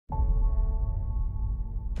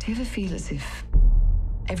Do you ever feel as if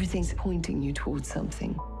everything's pointing you towards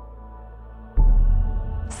something?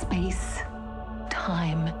 Space,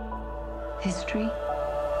 time, history.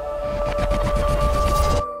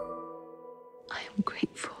 I am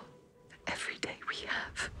grateful for every day we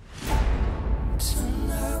have.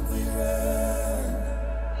 Tonight we run.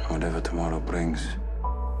 Whatever tomorrow brings.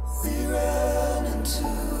 We run into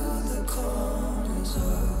the corners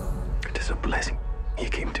of. It is a blessing you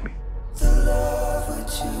came to me. The love we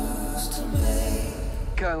choose to make.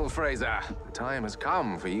 Colonel Fraser, the time has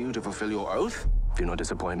come for you to fulfill your oath. Do not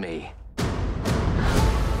disappoint me. Tonight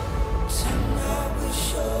we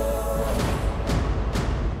show.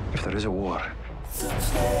 If there is a war, The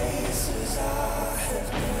places I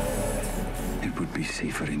have never been. it would be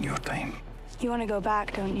safer in your time. You want to go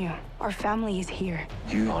back, don't you? Our family is here.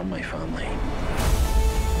 You are my family.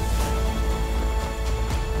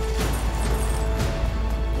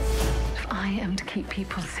 If I am to keep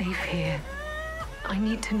people safe here, I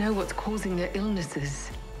need to know what's causing their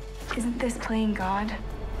illnesses. Isn't this playing God?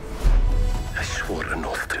 I swore an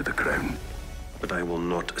oath to the crown, but I will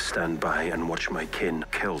not stand by and watch my kin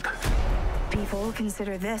killed. People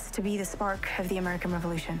consider this to be the spark of the American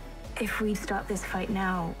Revolution. If we stop this fight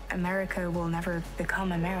now, America will never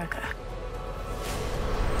become America.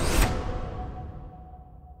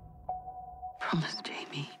 Promise,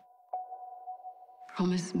 Jamie.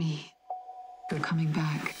 Promise me you're coming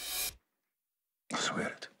back. I swear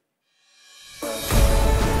it.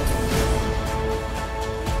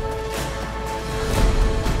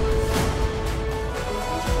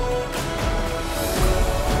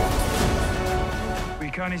 We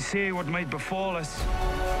can't say what might befall us.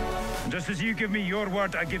 And just as you give me your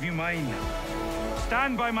word, I give you mine.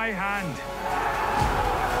 Stand by my hand.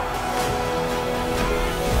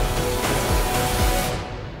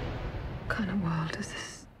 What kind of world is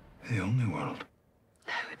this? The only world.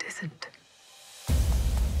 No, it isn't.